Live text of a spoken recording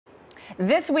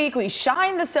This week, we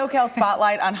shine the SoCal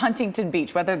Spotlight on Huntington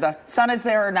Beach, whether the sun is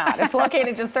there or not. It's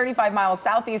located just 35 miles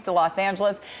southeast of Los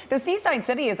Angeles. The seaside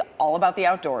city is all about the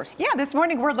outdoors. Yeah, this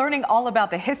morning we're learning all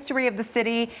about the history of the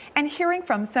city and hearing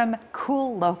from some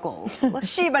cool locals. Well,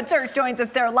 Sheba Turk joins us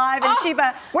there live. And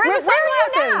Sheba, where are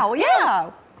you now?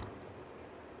 Yeah.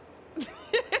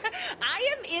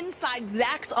 I am inside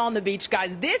Zack's on the beach,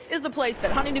 guys. This is the place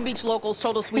that Huntington Beach locals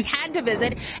told us we had to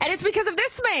visit, and it's because of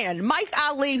this man, Mike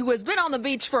Ali, who has been on the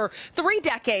beach for 3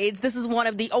 decades. This is one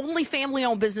of the only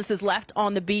family-owned businesses left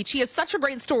on the beach. He has such a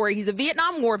great story. He's a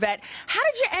Vietnam War vet. How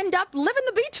did you end up living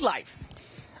the beach life?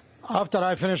 After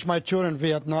I finished my tour in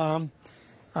Vietnam,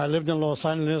 I lived in Los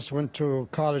Angeles, went to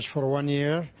college for 1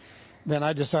 year. Then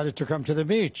I decided to come to the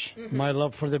beach. My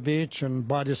love for the beach and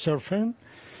body surfing.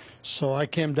 So I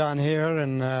came down here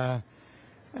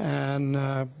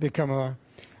and become a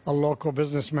local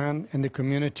businessman in the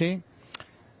community.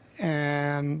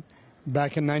 And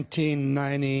back in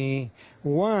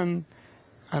 1991,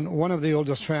 and one of the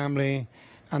oldest family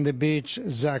on the beach,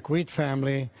 Zack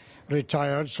family,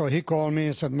 retired. So he called me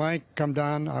and said, "Mike, come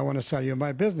down. I want to sell you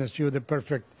my business. You're the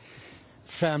perfect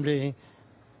family.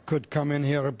 Could come in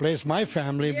here, replace my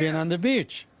family being on the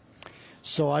beach."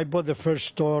 So I bought the first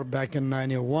store back in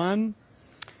 91.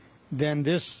 Then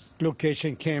this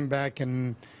location came back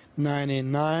in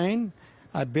 99.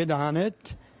 I bid on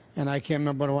it, and I came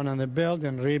 #1 on the build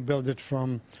and rebuilt it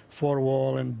from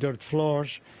 4-wall and dirt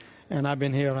floors. And I've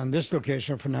been here on this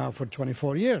location for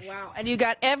 24 years. Wow. And you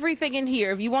got everything in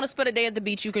here. If you want to spend a day at the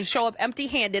beach, you can show up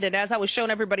empty-handed. And as I was showing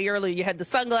everybody earlier, you had the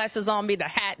sunglasses on me, the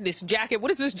hat, this jacket.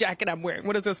 What is this jacket I'm wearing?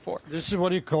 What is this for? This is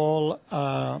what you call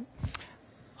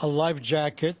a life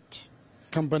jacket,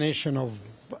 combination of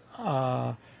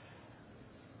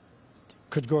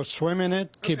could go swim in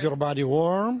it, keep your body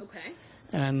warm,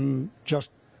 and just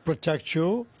protect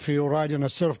you. If you ride on a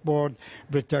surfboard,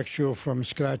 protect you from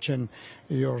scratching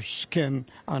your skin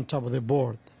on top of the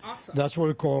board. Awesome. That's what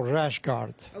we call rash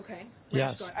guard. Okay.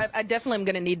 Yes. I definitely am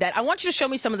going to need that. I want you to show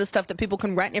me some of the stuff that people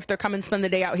can rent if they're coming and spend the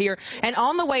day out here. And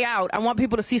on the way out, I want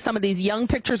people to see some of these young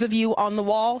pictures of you on the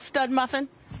wall. Stud Muffin?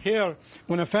 Here,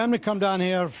 when a family come down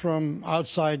here from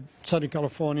outside Southern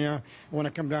California, want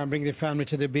to come down and bring the family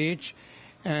to the beach,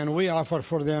 and we offer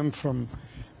for them from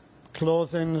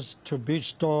clothing to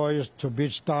beach toys to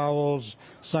beach towels,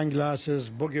 sunglasses,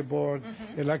 boogie board,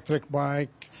 electric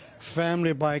bike,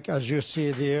 family bike as you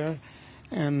see there,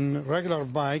 and regular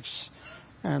bikes.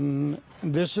 And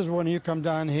this is when you come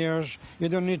down here, you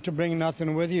don't need to bring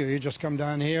nothing with you. You just come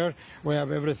down here, we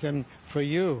have everything for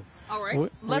you. All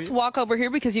right, let's walk over here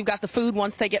because you've got the food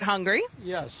once they get hungry.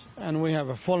 Yes, and we have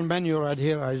a full menu right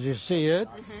here as you see it.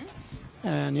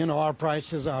 And you know, our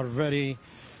prices are very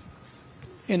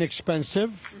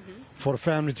inexpensive for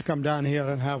family to come down here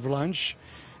and have lunch.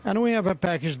 And we have a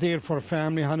package deal for a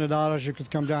family, $100. You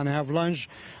could come down and have lunch,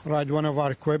 ride one of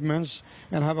our equipments,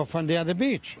 and have a fun day at the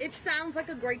beach. It sounds like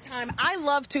a great time. I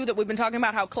love, too, that we've been talking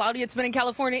about how cloudy it's been in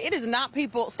California. It is not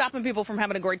stopping people from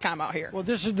having a great time out here. Well,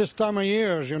 this is this time of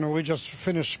year. You know, we just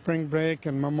finished spring break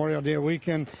and Memorial Day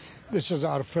weekend. This is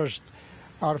our first,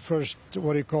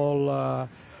 what do you call,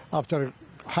 after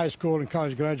high school and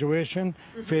college graduation.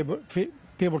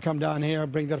 People come down here,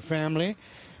 bring their family.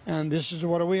 And this is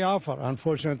what we offer.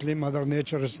 Unfortunately, Mother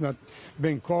Nature is not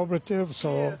being cooperative,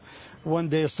 so one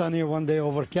day sunny, one day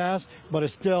overcast, but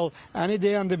it's still, any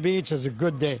day on the beach is a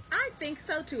good day. I think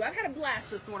so, too. I've had a blast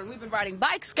this morning. We've been riding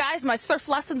bikes, guys. My surf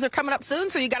lessons are coming up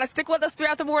soon, so you got to stick with us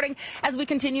throughout the morning as we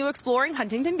continue exploring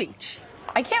Huntington Beach.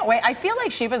 I can't wait. I feel like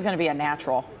Sheba's going to be a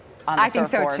natural on the surfboard. I think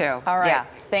so, too. All right. Yeah.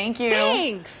 Thank you.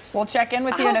 Thanks. We'll check in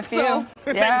with you in a few. So.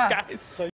 Thanks, guys.